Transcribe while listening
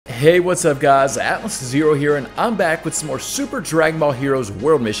Hey, what's up guys? AtlasZero here, and I'm back with some more Super Dragon Ball Heroes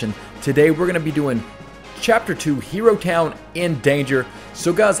World Mission. Today we're going to be doing Chapter 2, Hero Town in Danger.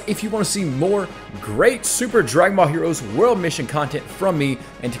 So guys, if you want to see more great Super Dragon Ball Heroes World Mission content from me,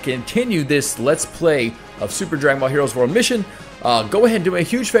 and to continue this Let's Play of Super Dragon Ball Heroes World Mission, go ahead and do me a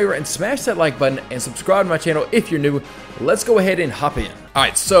huge favor and smash that like button and subscribe to my channel if you're new. Let's go ahead and hop in.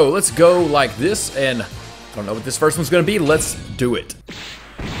 Alright, so let's go like this, and I don't know what this first one's going to be. Let's do it.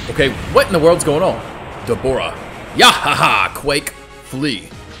 Okay, what in the world's going on? Deborah. Yahaha! Quake. Flee.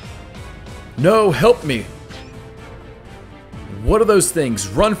 No, help me. What are those things?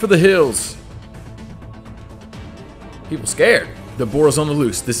 Run for the hills. People scared. Deborah's on the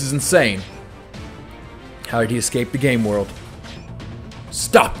loose. This is insane. How did he escape the game world?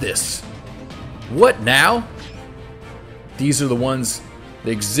 Stop this. What now? These are the ones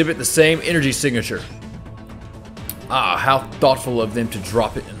that exhibit the same energy signature. Ah, how thoughtful of them to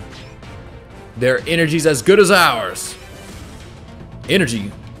drop it in. Their energy's as good as ours.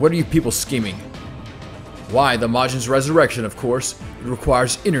 Energy? What are you people scheming? Why, the Majin's resurrection, of course. It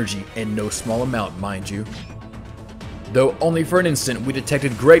requires energy, and no small amount, mind you. Though only for an instant, we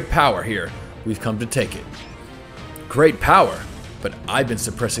detected great power here. We've come to take it. Great power? But I've been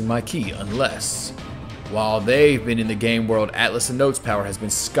suppressing my ki, unless... While they've been in the game world, Atlas and Note's power has been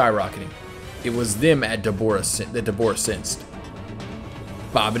skyrocketing. It was them that Deborah sensed.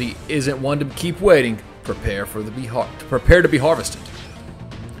 Bobbity isn't one to keep waiting. Prepare to be harvested.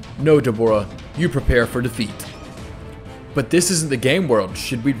 No, Deborah, you prepare for defeat. But this isn't the game world.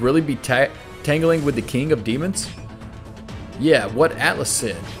 Should we really be tangling with the king of demons? Yeah, what Atlas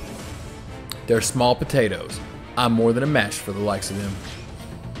said. They're small potatoes. I'm more than a match for the likes of them.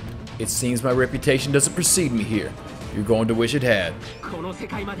 It seems my reputation doesn't precede me here. You're going to wish it had.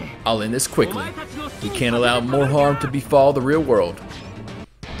 I'll end this quickly. We can't allow more harm to befall the real world.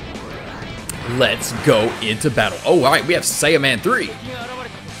 Let's go into battle. Oh, alright, we have Saiyaman 3.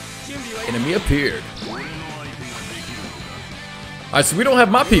 Enemy appeared. Alright, so we don't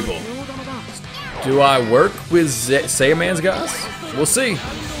have my people. Do I work with Saiyaman's guys? We'll see.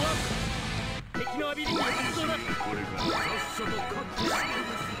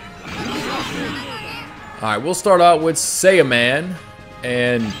 Alright, we'll start out with Saiyaman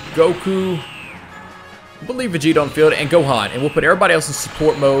and Goku. I believe Vegeta on the field and Gohan. And we'll put everybody else in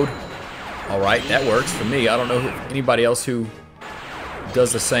support mode. Alright, that works for me. I don't know anybody else who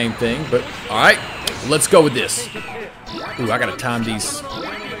does the same thing. But, alright, let's go with this. Ooh, I gotta time these.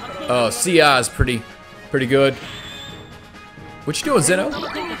 CI is pretty good. What you doing, Zeno?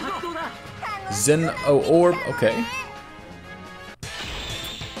 Zeno Orb, okay.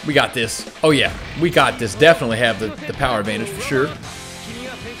 We got this. Oh yeah, we got this. Definitely have the power advantage for sure.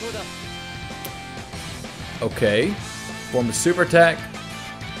 Okay. Form a super attack.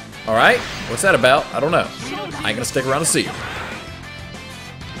 Alright, what's that about? I don't know. I ain't gonna stick around to see.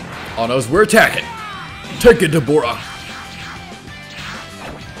 All knows we're attacking. Take it, Deborah.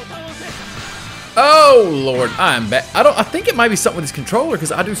 Oh Lord, I'm back. I think it might be something with this controller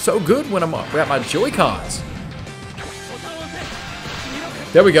because I do so good when I'm got my Joy-Cons.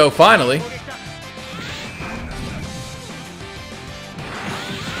 There we go, finally.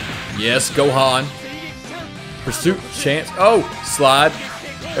 Yes, Gohan. Pursuit, chance. Oh, slide.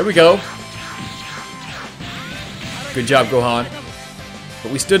 There we go. Good job, Gohan.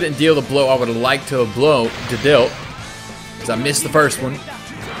 But we still didn't deal the blow I would have liked to have dealt. Because I missed the first one.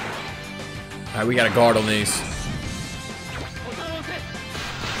 Alright, we got a guard on these.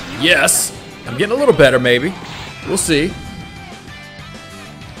 Yes! I'm getting a little better, maybe. We'll see.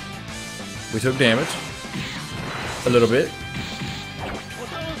 We took damage. A little bit.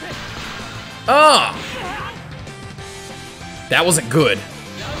 Ah! That wasn't good.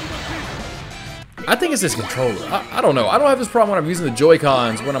 I think it's this controller. I don't know. I don't have this problem when I'm using the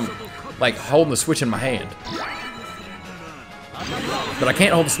Joy-Cons when I'm like holding the Switch in my hand. But I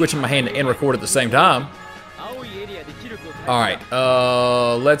can't hold the Switch in my hand and record at the same time. Alright,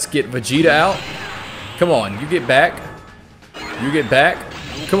 let's get Vegeta out. Come on, you get back. You get back.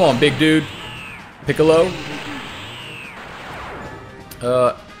 Come on, big dude. Piccolo.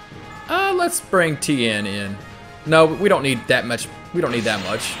 Let's bring TN in. No, we don't need that much. We don't need that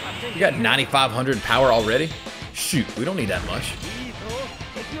much. We got 9,500 power already. Shoot, we don't need that much.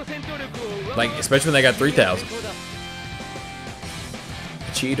 Like, especially when they got 3,000.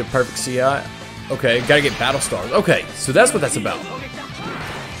 Achieved a perfect CI. Okay, gotta get battle stars. Okay, so that's what that's about.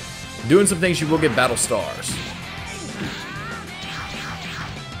 Doing some things you will get battle stars.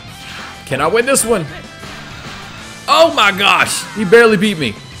 Can I win this one? Oh my gosh, he barely beat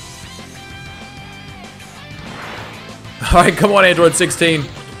me. Alright, come on, Android 16.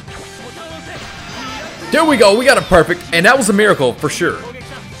 There we go. We got it perfect. And that was a miracle for sure.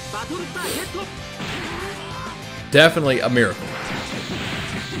 Definitely a miracle.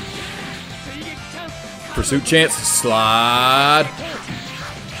 Pursuit chance. Slide.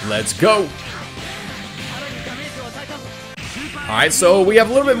 Let's go. Alright, so we have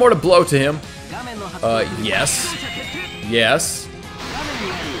a little bit more to blow to him. Yes. Yes.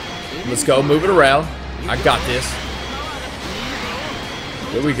 Let's go. Move it around. I got this.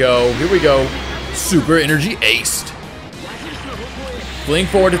 Here we go. Here we go. Super energy aced. Fling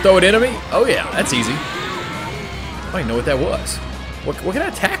forward to throw it into me. Oh yeah, that's easy. I don't even know what that was. What kind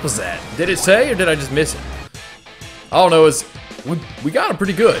of attack was that? Did it say or did I just miss it? All I know is we got him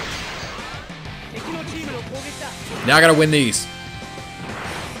pretty good. Now I gotta win these.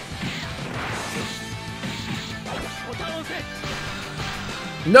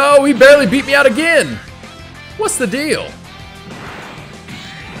 No, he barely beat me out again. What's the deal?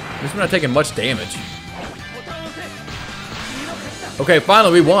 At least we're not taking much damage. Okay,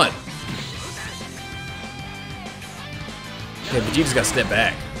 finally we won. Okay, Vegeta's got to step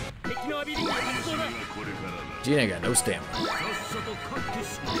back. Vegeta ain't got no stamina.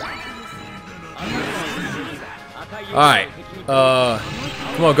 Alright.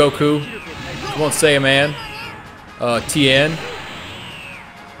 Come on, Goku. Come on, Saiyaman. Tien.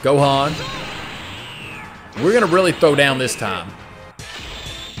 Gohan. We're gonna really throw down this time.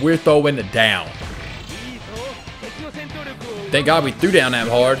 We're throwing it down. Thank God we threw down that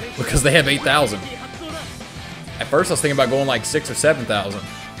hard because they have 8,000. At first I was thinking about going like 6,000 or 7,000.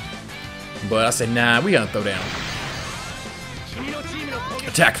 But I said, nah, we gotta throw down.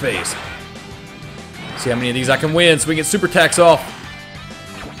 Attack phase. See how many of these I can win so we can get super attacks off.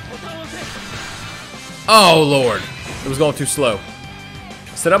 Oh, Lord. It was going too slow.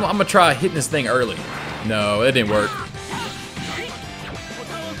 I said, I'm gonna try hitting this thing early. No, it didn't work.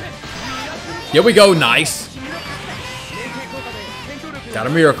 Here we go, nice. Got a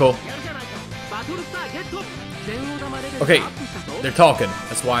miracle. Okay, they're talking.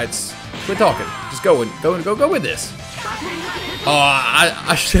 That's why it's. Quit talking. Just go with this. Oh,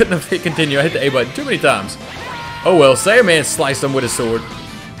 I shouldn't have hit continue. I hit the A button too many times. Oh well, Saiyaman sliced him with his sword.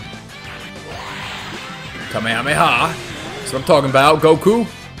 Kamehameha. That's what I'm talking about. Goku.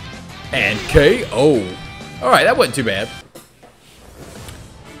 And KO. Alright, that wasn't too bad.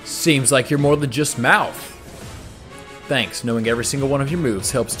 Seems like you're more than just mouth. Thanks, knowing every single one of your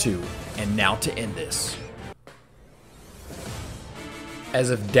moves helps too. And now to end this. As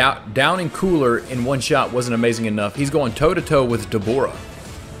if downing Cooler in one shot wasn't amazing enough, he's going toe-to-toe with Deborah.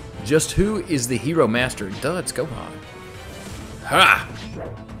 Just who is the hero master? Duh, it's Gohan. Ha!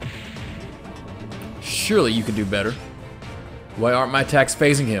 Surely you can do better. Why aren't my attacks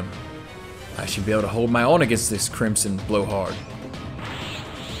phasing him? I should be able to hold my own against this Crimson blowhard.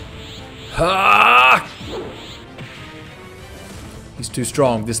 Ha! He's too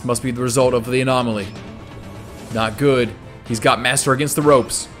strong. This must be the result of the anomaly. Not good. He's got Master against the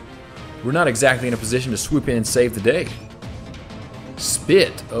ropes. We're not exactly in a position to swoop in and save the day.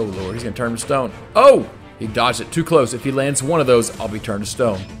 Spit. Oh, Lord. He's going to turn him to stone. Oh! He dodged it too close. If he lands one of those, I'll be turned to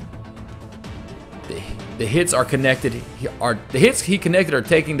stone. The hits are connected. The hits he connected are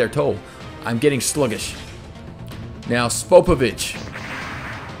taking their toll. I'm getting sluggish. Now, Spopovich.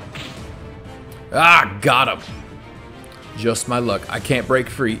 Ah, got him. Just my luck. I can't break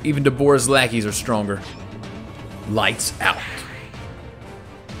free. Even Deborah's lackeys are stronger. Lights out.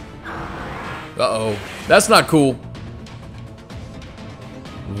 Uh-oh. That's not cool.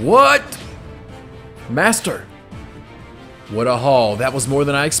 What? Master. What a haul. That was more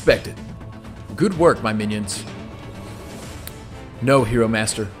than I expected. Good work, my minions. No, Hero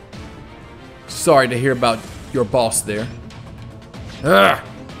Master. Sorry to hear about your boss there. Ugh.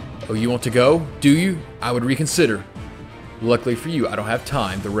 Oh, you want to go? Do you? I would reconsider. Luckily for you, I don't have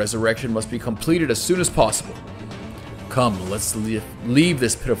time. The resurrection must be completed as soon as possible. Come, let's leave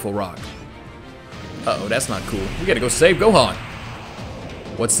this pitiful rock. Uh-oh, that's not cool. We gotta go save Gohan.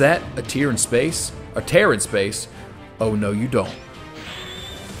 What's that? A tear in space? A tear in space? Oh, no, you don't.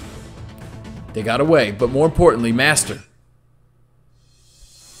 They got away, but more importantly, Master.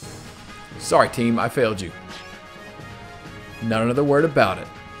 Sorry, team, I failed you. Not another word about it.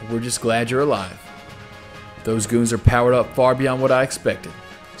 We're just glad you're alive. Those goons are powered up far beyond what I expected.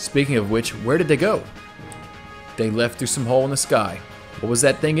 Speaking of which, where did they go? They left through some hole in the sky. What was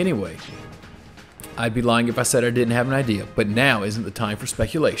that thing anyway? I'd be lying if I said I didn't have an idea, but now isn't the time for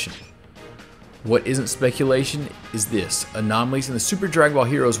speculation. What isn't speculation is this. Anomalies in the Super Dragon Ball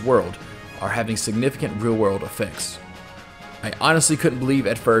Heroes world are having significant real-world effects. I honestly couldn't believe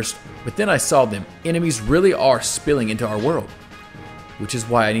at first, but then I saw them. Enemies really are spilling into our world. Which is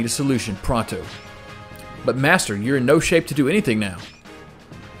why I need a solution pronto. But Master, you're in no shape to do anything now.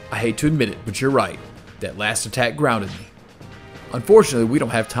 I hate to admit it, but you're right. That last attack grounded me. Unfortunately, we don't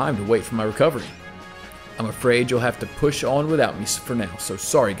have time to wait for my recovery. I'm afraid you'll have to push on without me for now, so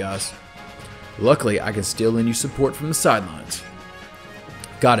sorry guys. Luckily, I can still lend you support from the sidelines.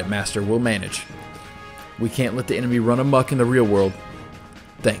 Got it, Master, we'll manage. We can't let the enemy run amok in the real world.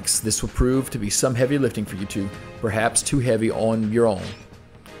 Thanks, this will prove to be some heavy lifting for you two, perhaps too heavy on your own.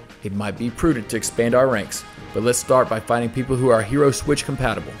 It might be prudent to expand our ranks, but let's start by finding people who are Hero Switch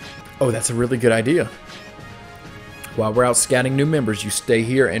compatible. Oh, that's a really good idea. While we're out scouting new members, you stay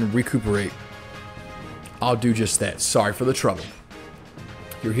here and recuperate. I'll do just that. Sorry for the trouble.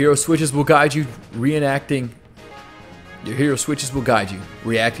 Your hero switches will guide you, reacting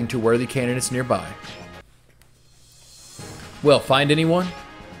to worthy candidates nearby. Well, find anyone?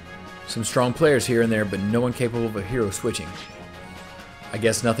 Some strong players here and there, but no one capable of a hero switching. I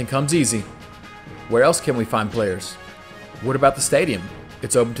guess nothing comes easy. Where else can we find players? What about the stadium?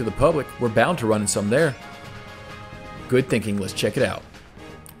 It's open to the public. We're bound to run in some there. Good thinking. Let's check it out.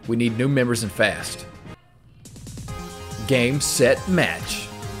 We need new members and fast. Game, set, match.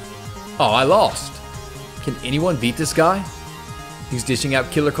 Oh, I lost. Can anyone beat this guy? He's dishing out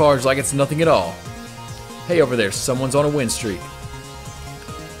killer cards like it's nothing at all. Hey, over there, someone's on a win streak.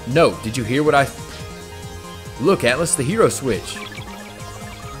 No, did you hear what I... Look, Atlas, the hero switch.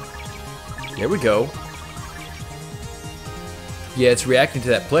 There we go. Yeah, it's reacting to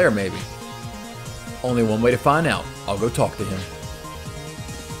that player, maybe. Only one way to find out. I'll go talk to him.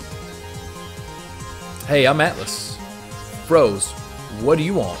 Hey, I'm Atlas. Froze, what do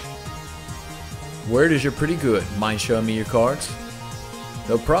you want? Word is you're pretty good. Mind showing me your cards?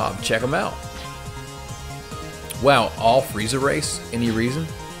 No prob, check them out. Wow, all Frieza race? Any reason?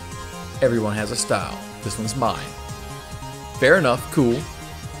 Everyone has a style. This one's mine. Fair enough, cool.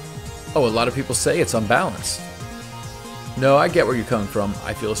 Oh, a lot of people say it's unbalanced. No, I get where you're coming from.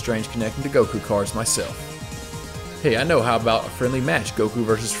 I feel a strange connection to Goku cards myself. Hey, I know, how about a friendly match, Goku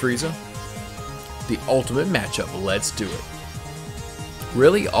versus Frieza? The ultimate matchup, let's do it.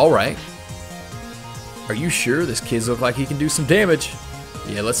 Really? Alright. Are you sure? This kid looks like he can do some damage.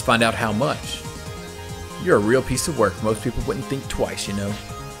 Yeah, let's find out how much. You're a real piece of work. Most people wouldn't think twice, you know.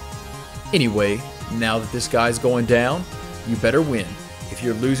 Anyway, now that this guy's going down, you better win. If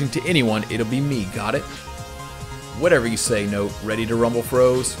you're losing to anyone, it'll be me, got it? Whatever you say, Note. Ready to rumble,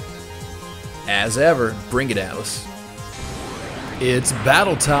 Froze? As ever, bring it, Atlas. It's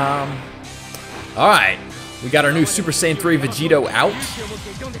battle time. Alright, we got our new Super Saiyan 3 Vegito out.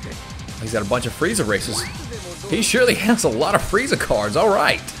 He's got a bunch of Frieza races. He surely has a lot of Frieza cards,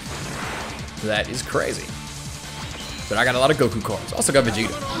 alright. That is crazy. But I got a lot of Goku cards. Also got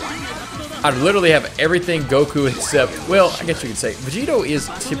Vegito. I literally have everything Goku except, well, I guess you could say, Vegito is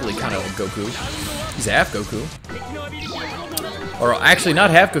typically kind of like Goku. He's half Goku. Or actually not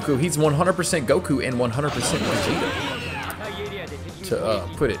half Goku, he's 100% Goku and 100% Vegito. To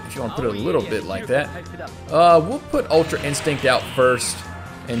put it, if you want to put it a little bit like that. We'll put Ultra Instinct out first,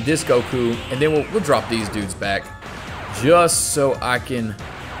 and this Goku, and then we'll drop these dudes back. Just so I can...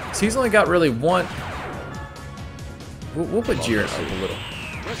 See, he's only got really one... We'll put Jiren up a little.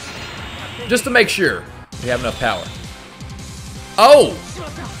 Just to make sure we have enough power. Oh!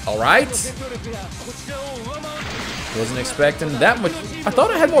 Alright. Wasn't expecting that much. I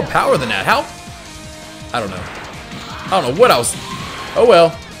thought I had more power than that. How? I don't know. I don't know what I was... Oh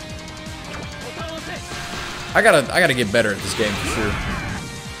well. I gotta get better at this game for sure.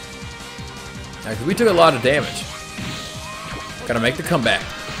 Right, we took a lot of damage. Gotta make the comeback.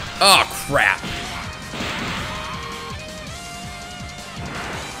 Oh crap.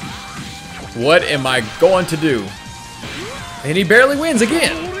 What am I going to do? And he barely wins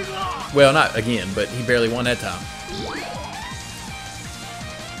again. Well, not again, but he barely won that time.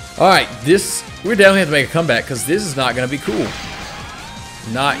 Alright, we're definitely have to make a comeback because this is not going to be cool.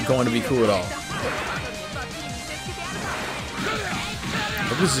 Not going to be cool at all. I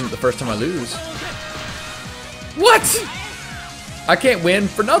hope this isn't the first time I lose. What? I can't win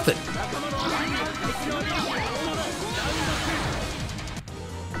for nothing.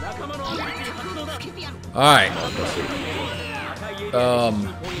 Alright.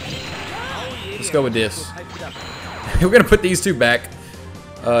 Let's go with this. We're gonna put these two back.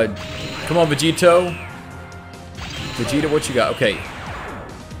 Come on, Vegito. Vegeta, what you got? Okay.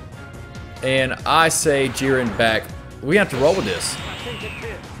 And I say Jiren back. We have to roll with this.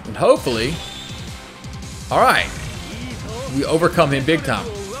 And hopefully... Alright. We overcome him big time.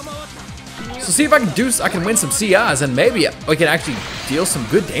 So see if I can win some CIs and maybe we can actually deal some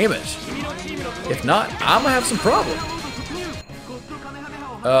good damage. If not, I'm gonna have some problem.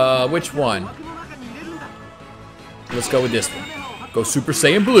 Which one? Let's go with this one. Go Super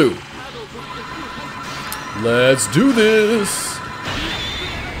Saiyan Blue. Let's do this.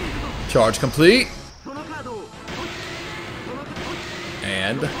 Charge complete.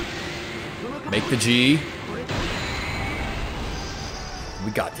 And make the G.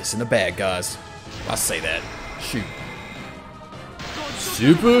 We got this in the bag, guys. I'll say that. Shoot.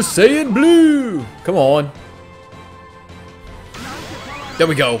 Super Saiyan Blue. Come on. There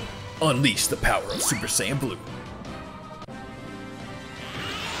we go. Unleash the power of Super Saiyan Blue.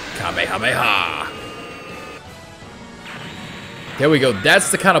 Kamehameha. There we go. That's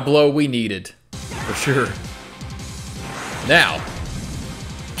the kind of blow we needed. For sure. Now,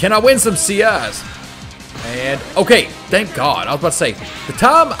 can I win some CIs? And, okay, thank God. I was about to say, the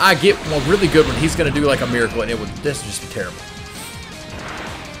time I get one really good one, he's going to do like a miracle, and it would, this would just be terrible.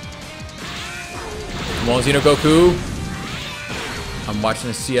 Come on, Xeno Goku. I'm watching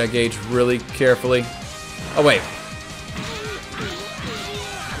the CI gauge really carefully. Oh, wait.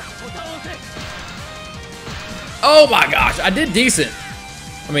 Oh my gosh, I did decent.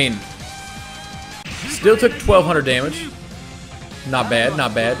 I mean, still took 1,200 damage. Not bad,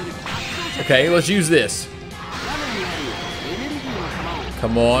 not bad. Okay, let's use this.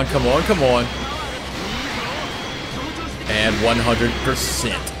 Come on, come on, come on. And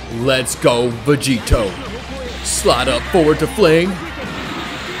 100%. Let's go, Vegito. Slide up forward to fling.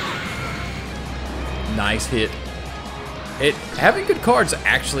 Nice hit. Having good cards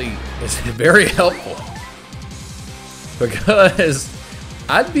actually is very helpful. Because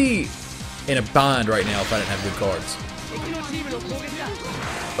I'd be in a bind right now if I didn't have good cards.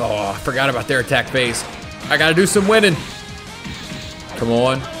 Oh, I forgot about their attack phase. I gotta do some winning. Come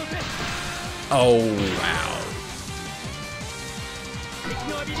on. Oh, wow.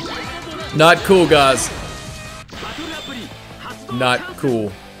 Not cool, guys. Not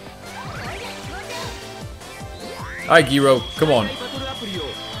cool. Alright, Gyro, come on.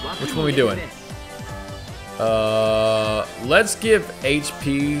 Which one are we doing? Let's give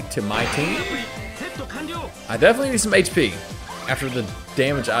HP to my team. I definitely need some HP after the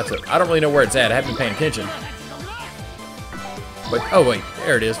damage I took. I don't really know where it's at. I haven't been paying attention. But, oh wait,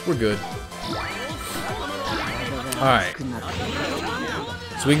 there it is. We're good. Alright.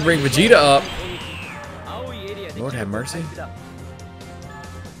 So we can bring Vegeta up. Lord have mercy.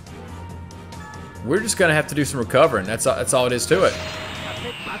 We're just gonna have to do some recovering. That's all it is to it.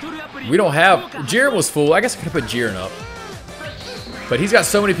 We don't have... Jiren was full. I guess I could have put Jiren up. But he's got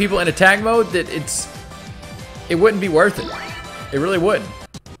so many people in attack mode that it wouldn't be worth it. It really wouldn't.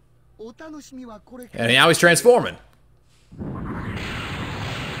 And now he's transforming.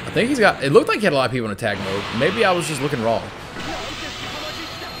 I think he's got... It looked like he had a lot of people in attack mode. Maybe I was just looking wrong.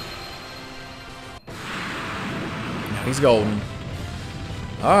 Now he's golden.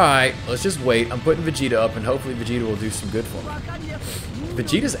 Alright, let's just wait. I'm putting Vegeta up, and hopefully Vegeta will do some good for me.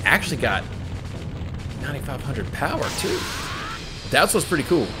 Vegeta's actually got 9,500 power, too. That's what's pretty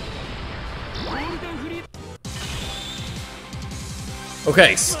cool.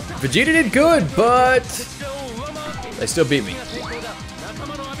 Okay, Vegeta did good, but they still beat me.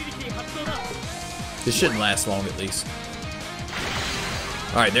 This shouldn't last long, at least.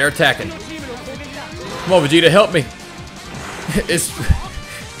 Alright, they're attacking. Come on, Vegeta, help me. It's...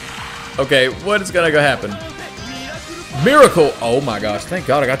 Okay, what is gonna go happen? Miracle! Oh my gosh, thank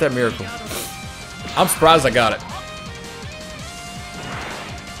God I got that miracle. I'm surprised I got it.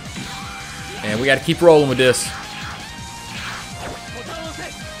 And we gotta keep rolling with this.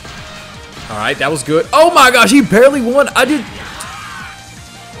 Alright, that was good. Oh my gosh, he barely won. I did...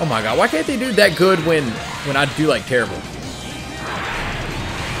 Oh my God, why can't they do that good when I do like terrible?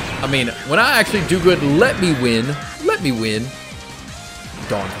 I mean, when I actually do good, let me win. Let me win.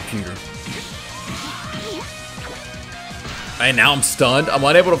 Darn computer. And now I'm stunned. I'm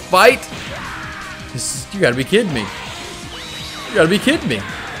unable to fight. You gotta be kidding me. You gotta be kidding me.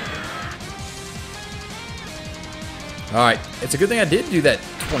 Alright. It's a good thing I did do that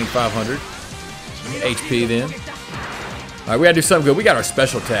 2,500 HP then. Alright, we gotta do something good. We got our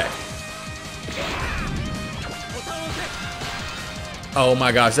special attack. Oh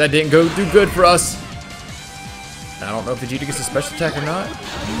my gosh, that didn't go do good for us. I don't know if Vegeta gets a special attack or not.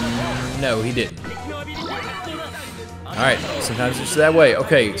 No, he didn't. Alright, sometimes it's that way.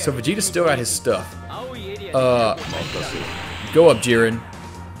 Okay, so Vegeta still got his stuff. Go up, Jiren.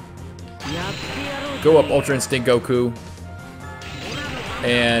 Go up, Ultra Instinct Goku.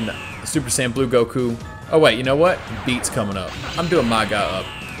 And Super Saiyan Blue Goku. Oh wait, you know what? Beat's coming up. I'm doing my guy up.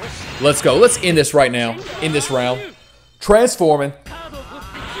 Let's go. Let's end this right now. In this round. Transforming.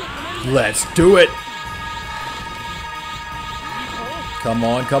 Let's do it. Come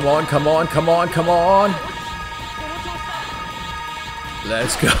on, come on, come on, come on, come on.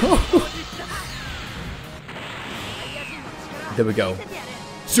 Let's go. There we go.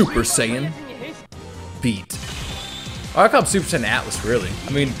 Super Saiyan. Beat. Oh, I call him Super Saiyan Atlas, really.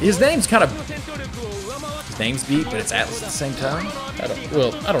 I mean, his name's kind of... His name's Beat, but it's Atlas at the same time?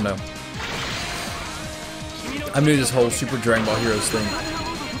 I don't know. I'm new to this whole Super Dragon Ball Heroes thing.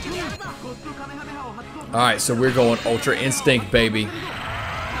 Alright, so we're going Ultra Instinct, baby.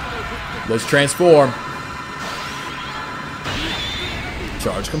 Let's transform.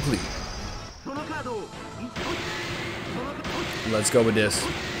 Charge complete. Let's go with this.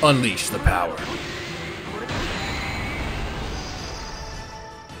 Unleash the power.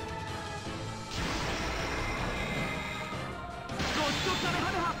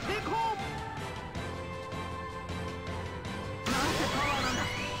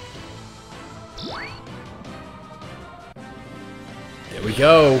 There we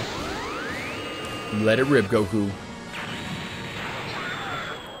go. Let it rip, Goku.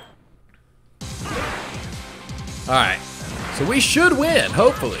 Alright. So we should win,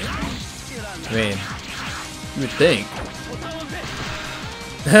 hopefully. I mean, you would think.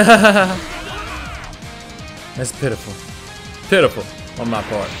 That's pitiful. Pitiful on my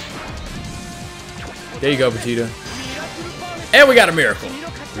part. There you go, Vegeta. And we got a miracle.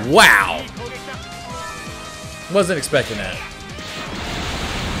 Wow. Wasn't expecting that.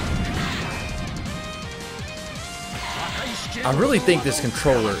 I really think this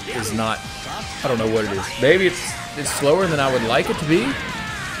controller is not, I don't know what it is. Maybe it's slower than I would like it to be.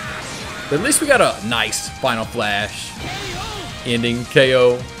 But at least we got a nice Final Flash ending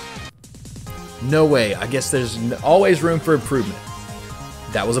KO. No way. I guess there's always room for improvement.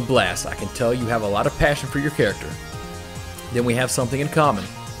 That was a blast. I can tell you have a lot of passion for your character. Then we have something in common.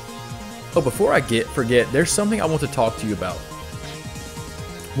 Oh, before I forget, there's something I want to talk to you about.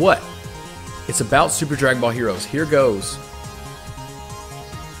 What? It's about Super Dragon Ball Heroes. Here goes.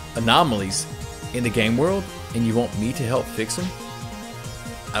 Anomalies in the game world, and you want me to help fix them?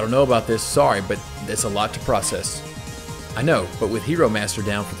 I don't know about this, sorry, but it's a lot to process. I know, but with Hero Master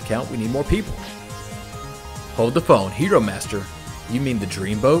down for the count, we need more people. Hold the phone. Hero Master? You mean the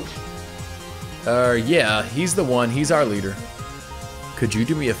Dreamboat? Yeah, he's the one. He's our leader. Could you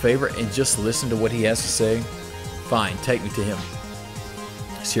do me a favor and just listen to what he has to say? Fine, take me to him.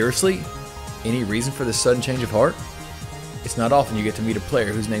 Seriously? Any reason for this sudden change of heart? It's not often you get to meet a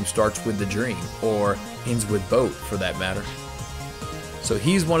player whose name starts with the Dream, or ends with Boat, for that matter. So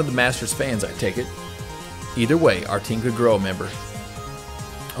he's one of the Master's fans, I take it. Either way, our team could grow a member.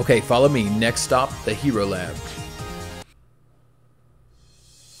 Okay, follow me. Next stop, the Hero Lab.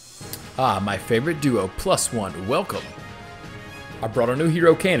 Ah, my favorite duo, +1. Welcome. I brought a new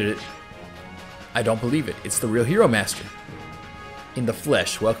hero candidate. I don't believe it. It's the real Hero Master. In the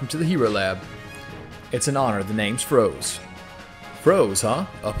flesh, welcome to the Hero Lab. It's an honor. The name's Froze. Froze, huh?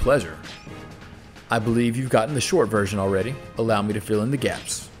 A pleasure. I believe you've gotten the short version already. Allow me to fill in the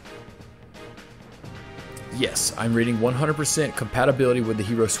gaps. Yes, I'm reading 100% compatibility with the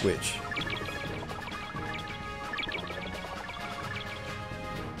Hero Switch.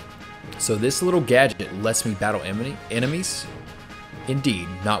 So this little gadget lets me battle enemies? Indeed,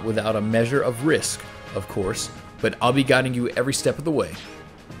 not without a measure of risk, of course, but I'll be guiding you every step of the way.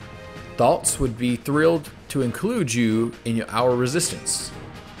 Thoughts would be thrilled to include you in our resistance.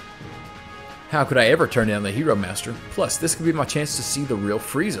 How could I ever turn down the Hero Master? Plus, this could be my chance to see the real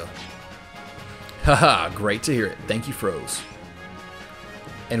Frieza. Haha, great to hear it. Thank you, Froze.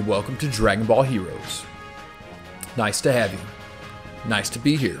 And welcome to Dragon Ball Heroes. Nice to have you. Nice to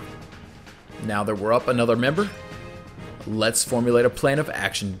be here. Now that we're up another member, let's formulate a plan of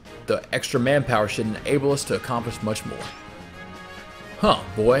action. The extra manpower should enable us to accomplish much more. Huh,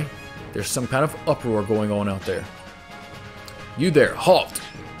 boy. There's some kind of uproar going on out there. You there, halt!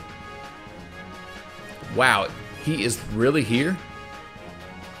 Wow, he is really here?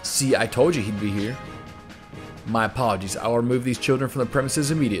 See, I told you he'd be here. My apologies. I'll remove these children from the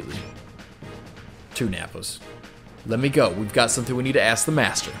premises immediately. 2 Nappas. Let me go. We've got something we need to ask the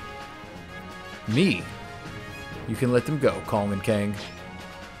Master. Me? You can let them go, Kong and Kang.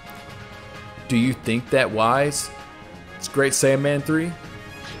 Do you think that wise? It's Great Saiyan Man 3?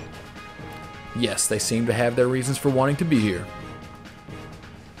 Yes, they seem to have their reasons for wanting to be here.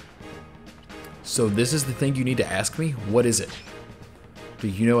 So this is the thing you need to ask me? What is it? Do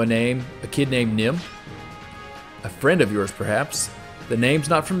you know a kid named Nim? A friend of yours, perhaps? The name's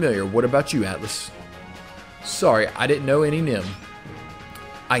not familiar. What about you, Atlas? Sorry, I didn't know any Nim.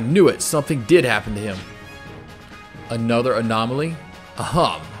 I knew it. Something did happen to him. Another anomaly?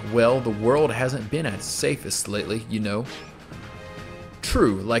 Ahem. Well, the world hasn't been at safest lately, you know.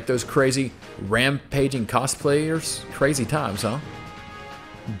 True, like those crazy rampaging cosplayers. Crazy times, huh?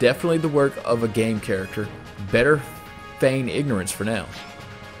 Definitely the work of a game character. Better feign ignorance for now.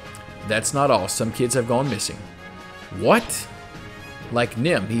 That's not all. Some kids have gone missing. What? Like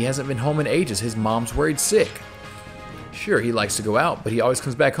Nim, he hasn't been home in ages. His mom's worried sick. Sure, he likes to go out, but he always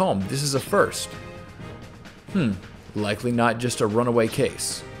comes back home. This is a first. Likely not just a runaway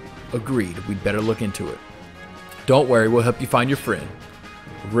case. Agreed, we'd better look into it. Don't worry, we'll help you find your friend.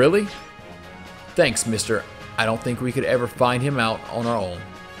 Really? Thanks, mister. I don't think we could ever find him out on our own.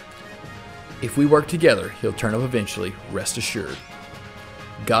 If we work together, he'll turn up eventually, rest assured.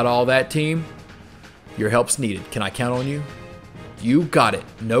 Got all that, team? Your help's needed. Can I count on you? You got it.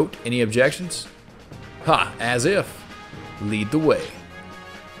 Note, any objections? Ha, as if. Lead the way.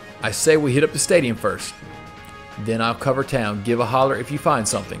 I say we hit up the stadium first. Then I'll cover town. Give a holler if you find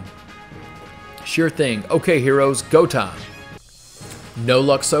something. Sure thing. Okay, heroes, go time. No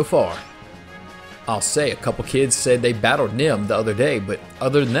luck so far. I'll say a couple kids said they battled Nim the other day, but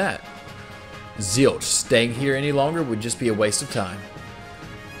other than that, zilch. Staying here any longer would just be a waste of time.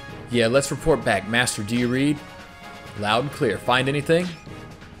 Yeah, let's report back. Master, do you read? Loud and clear. Find anything?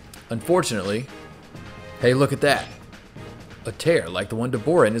 Unfortunately. Hey, look at that. A tear like the one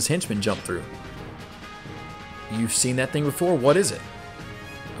Deborah and his henchmen jumped through. You've seen that thing before? What is it?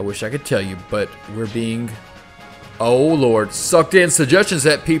 I wish I could tell you, but we're being... Oh, Lord. Sucked in. Suggestions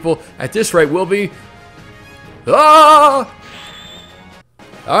that people at this rate will be... Ah!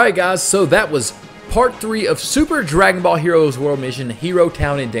 Alright, guys. So that was part 3 of Super Dragon Ball Heroes World Mission, Hero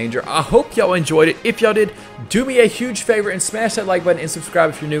Town in Danger. I hope y'all enjoyed it. If y'all did, do me a huge favor and smash that like button and subscribe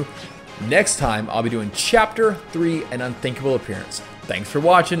if you're new. Next time, I'll be doing Chapter 3, An Unthinkable Appearance. Thanks for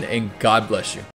watching, and God bless you.